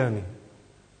hierdie journey.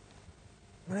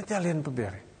 Maar net alleen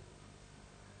probeer.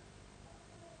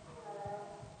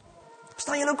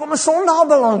 Verstaan julle hoekom 'n Sondag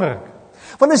belangrik?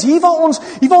 Want is hier waar ons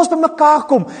by mekaar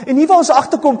kom, en hier waar ons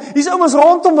agterkom, hier's ouens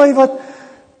rondom my wat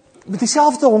met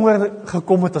dieselfde honger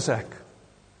gekom het as ek.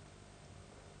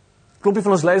 Klompie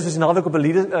van ons leiers was die naweek op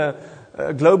 'n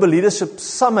Global Leadership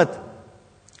Summit.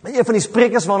 En een van die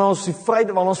sprekers waarna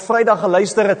ons Vrydag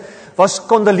geluister het, was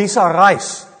Condoleezza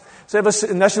Rice. Sy was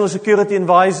National Security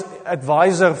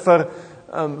Advisor vir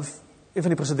een van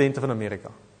die presidente van Amerika.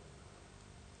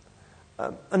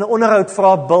 In 'n onderhoud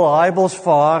vra Bill Hybels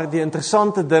vir haar die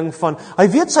interessante ding van, hy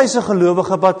weet sy's 'n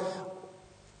gelowige, but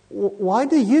why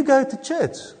do you go to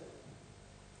church?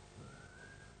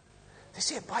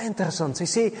 Sy sê, baie interessant, sy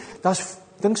sê,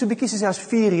 dink so 'n bietjie, sy sê, daar's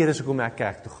 4 redes hoekom ek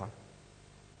kerk toe gaan.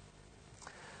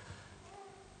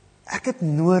 Ek het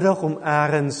nodig om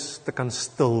ergens te kan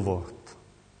stil word.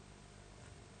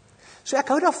 So ek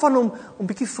hou daarvan om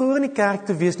bietjie vroeër in die kerk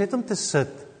te wees, net om te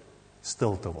sit,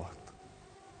 stil te word.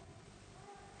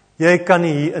 Jy kan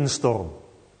nie hier instorm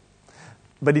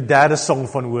by die 3de song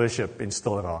van worship en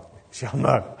stil raak nie. Is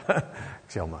jammer.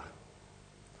 Is jammer.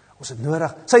 Ons het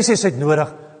nodig, sy sê sy het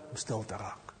nodig om stil te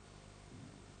raak.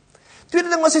 Tweede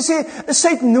ding wat sy sê, is sy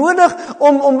het nodig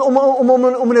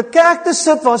om in 'n kerk te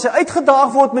sit waar sy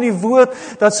uitgedaag word met die woord,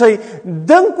 dat sy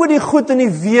dink oor die goed in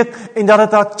die week en dat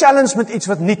dit haar challenge met iets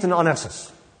wat nuut en anders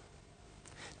is.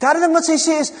 Derde ding wat sy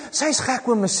sê is, sy is gek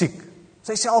oor musiek.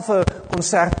 Sy is self 'n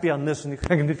konsertpianis en ek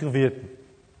het nie geweet nie.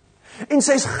 En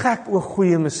sy is gek oor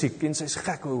goeie musiek en sy is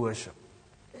gek oor worship.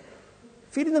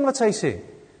 Vierde ding wat sy sê,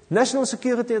 National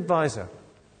Security Advisor,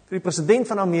 vir die president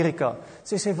van Amerika,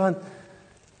 sy sê, want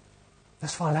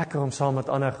dis wel lekker om saam met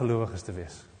ander gelowiges te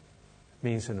wees.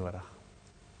 Mense nodig.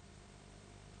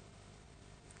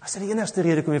 As dit die enigste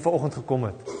rede kom jy vanoggend gekom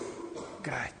het,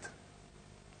 great.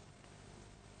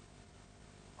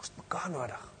 Ons het mekaar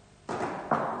nodig.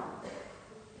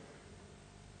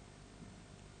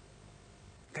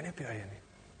 Kan nie op jou eie nie.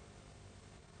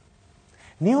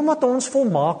 Nie omdat ons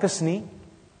volmaak is nie.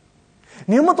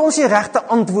 Nie omdat ons die regte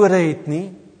antwoorde het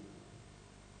nie.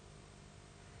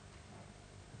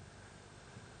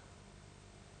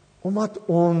 Omdat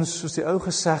ons, soos die ou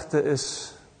gesegde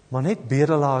is, maar net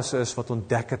bedelaars is wat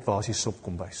ontdek het waar as die sop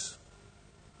kom bys.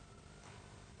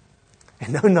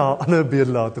 En nou na 'n ander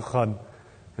bedelaar toe gaan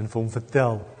en vir hom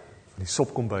vertel van die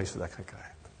sop kom bys wat ek gekry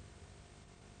het.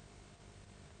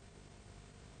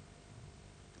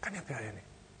 Kan nie op jou eie nie.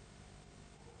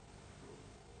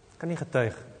 Kan nie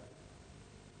getuig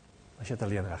as jy dit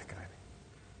alleen reg kry nie.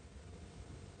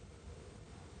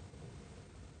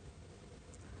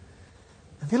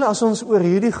 En julle, as ons oor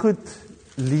hierdie goed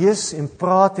lees en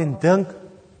praat en dink,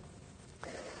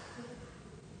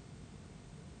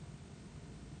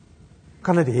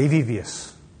 kan dit heavy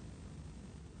wees.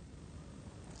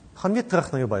 Gaan weer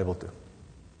terug na jou Bybel toe.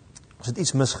 Ons het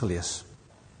iets misgelees.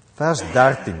 Vers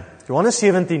 13. Johannes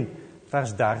 17,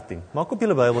 vers 13. Maak op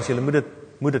julle Bybels, julle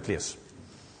moet dit lees.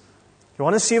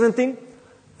 Johannes 17,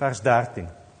 vers 13.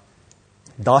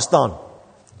 Daar staan,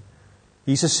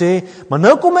 Jesus sê, maar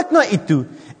nou kom ek na u toe,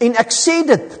 en ek sê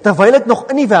dit, terwyl ek nog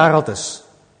in die wêreld is,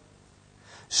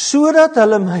 sodat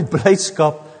hulle my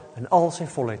blydskap in al sy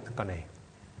volheid kan hê.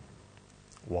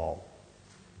 Wow.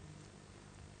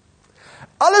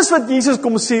 Alles wat Jesus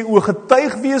kom sê, oor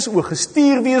getuig wees, oor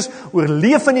gestuur wees, oor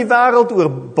leef in die wêreld, oor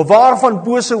bewaar van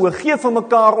bose, oor gee vir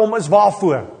mekaar om, is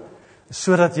waarvoor?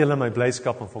 Sodat julle my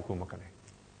blydskap in volkome kan hê.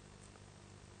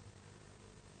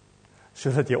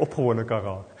 Sodat jy opgewonde kan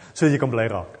raak, sodat jy kan bly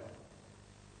raak.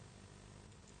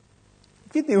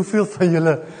 Ek weet nie hoeveel van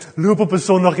julle loop op 'n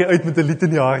Sondag hier uit met 'n lied in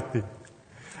die hart nie.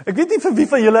 Ek weet nie vir wie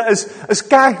van julle is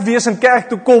kerk wees en kerk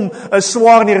toe kom 'n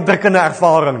swaar neerdrukkende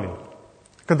ervaring nie.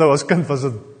 Ek onthou as kind was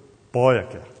dit baie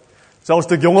keer. Selfs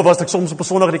toe ek jonger was, ek soms op 'n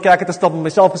Sondag in die kerk het gestap en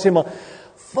myself gesê, maar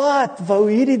wat wou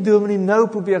hierdie dominee nou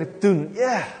probeer doen?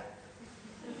 Ja.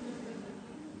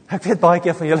 Ek weet baie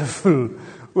keer van julle voel,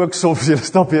 ook soms julle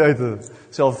stap hier uit,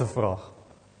 selfde vraag.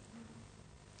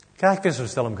 Kerk wees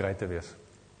veronderstel om great te wees.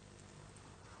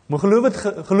 Om 'n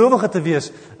gelowige te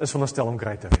wees, is veronderstel om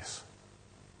great te wees.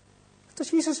 Dit is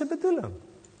Jesus se bedoeling.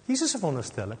 Jesus se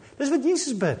veronderstelling. Dis wat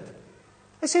Jesus bid.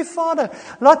 Hy sê, Vader,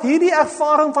 laat hierdie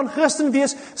ervaring van Christen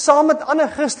wees, saam met ander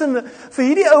Christene, vir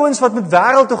hierdie ouens wat met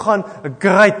wêreld toe gaan, 'n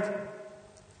great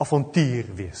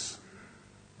avontuur wees.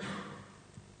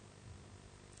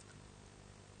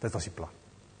 Dit was die plan.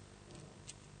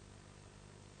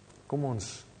 Kom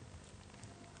ons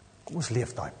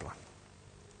leef daai plan.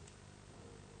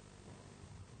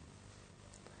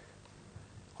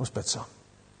 Ons bid saam.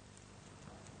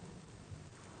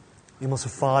 Hemelse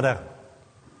Vader,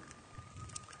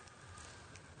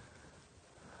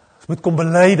 ons moet kom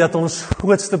bely dat ons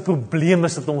grootste probleem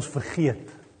is dat ons vergeet.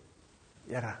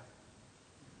 Here,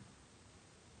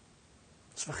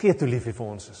 ons vergeet hoe lief U vir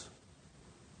ons is.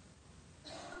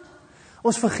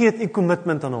 Ons vergeet U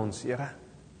commitment aan ons, Here.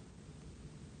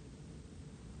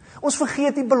 Ons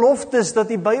vergeet die beloftes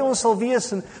dat U by ons sal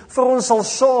wees en vir ons sal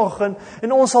sorg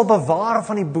en ons sal bewaar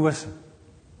van die bose.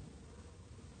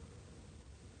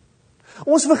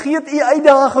 Ons vergeet U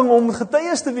uitdaging om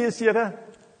getuies te wees, Here.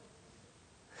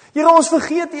 Here, ons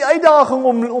vergeet die uitdaging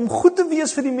om goed te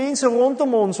wees vir die mense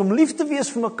rondom ons, om lief te wees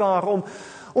vir mekaar,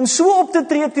 om so op te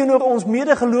tree teenoor ons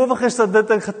medegelowiges dat dit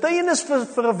 'n getuienis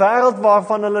vir 'n wêreld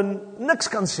waarvan hulle niks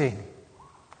kan sê nie.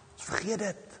 Ons vergeet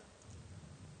dit.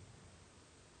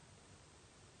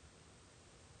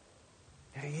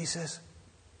 Here Jesus,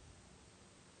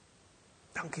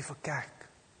 dankie vir kerk.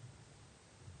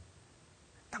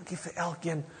 Dankie vir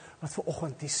elkeen wat ver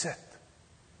oggend hier sit.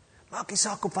 Maak nie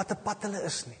saak op watter pad hulle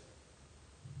is nie.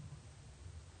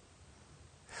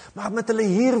 Maar met hulle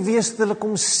hier wees, dat hulle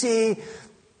kom sê,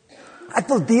 ek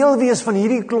wil deel wees van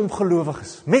hierdie klomp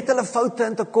gelowiges, met hulle foute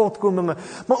en tekortkominge,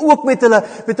 maar ook met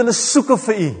hulle soeke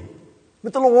vir U,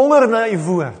 met hulle honger na U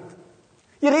woord.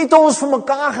 Here het ons vir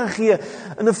mekaar gegee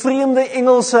in 'n vreemde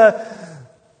Engelse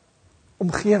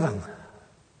omgewing.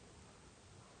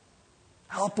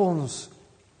 Help ons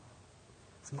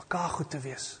vir mekaar goed te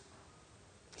wees,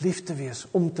 lief te wees,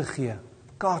 om te gee,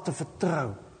 mekaar te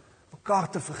vertrou, mekaar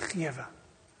te vergewe.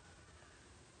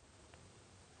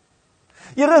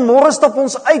 Here, môre stap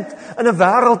ons uit in 'n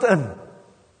wêreld in.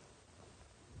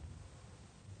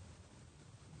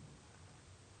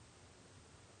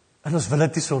 En ons wil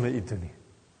dit nie sonder U doen nie.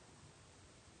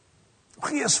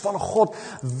 Gees van God,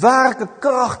 werk 'n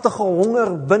kragtige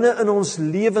honger binne in ons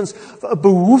lewens, 'n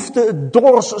behoefte, 'n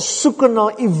dors, 'n soeke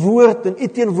na U woord en U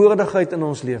teenwoordigheid in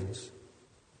ons lewens.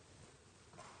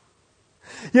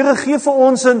 Here, gee vir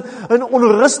ons 'n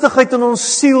onrustigheid in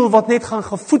ons siel wat net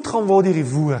gevoed gaan word deur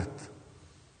die woord.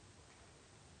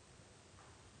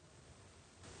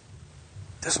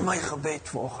 Dis my gebed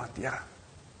vanoggend, Here.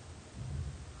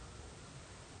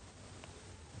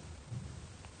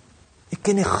 U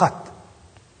ken die gat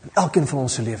in elkeen van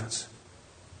ons se lewens.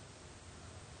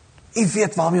 U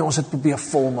weet waarmee ons dit probeer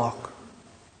volmaak.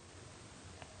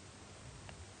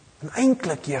 En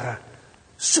eintlik, Here,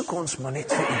 soek ons maar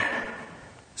net vir U.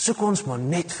 Soek ons maar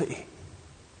net vir U.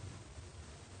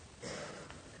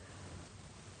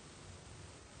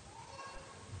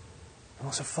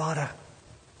 Onse Vader,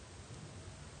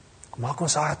 maak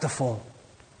ons harte vol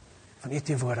van U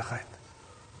teenwoordigheid.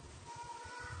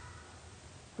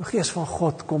 O Gees van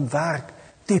God, kom werk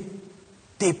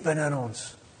diep binne in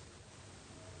ons.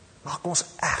 Maak ons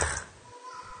eg.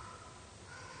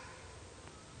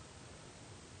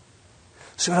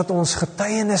 Sodat ons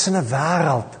getuienis in 'n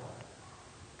wêreld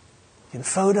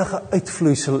eenvoudige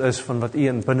uitvloeisel is van wat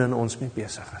U binne in ons mee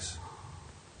besig is.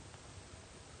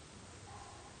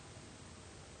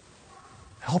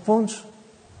 Help ons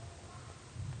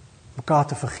mekaar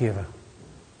te vergewe,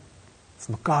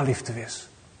 vir mekaar lief te wees.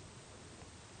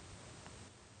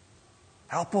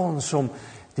 Help ons om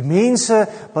die mense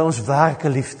by ons werke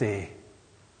lief te hê.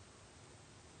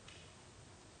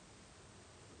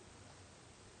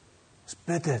 Ons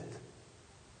bid dit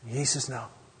in Jesus naam.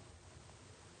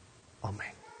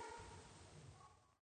 Amen.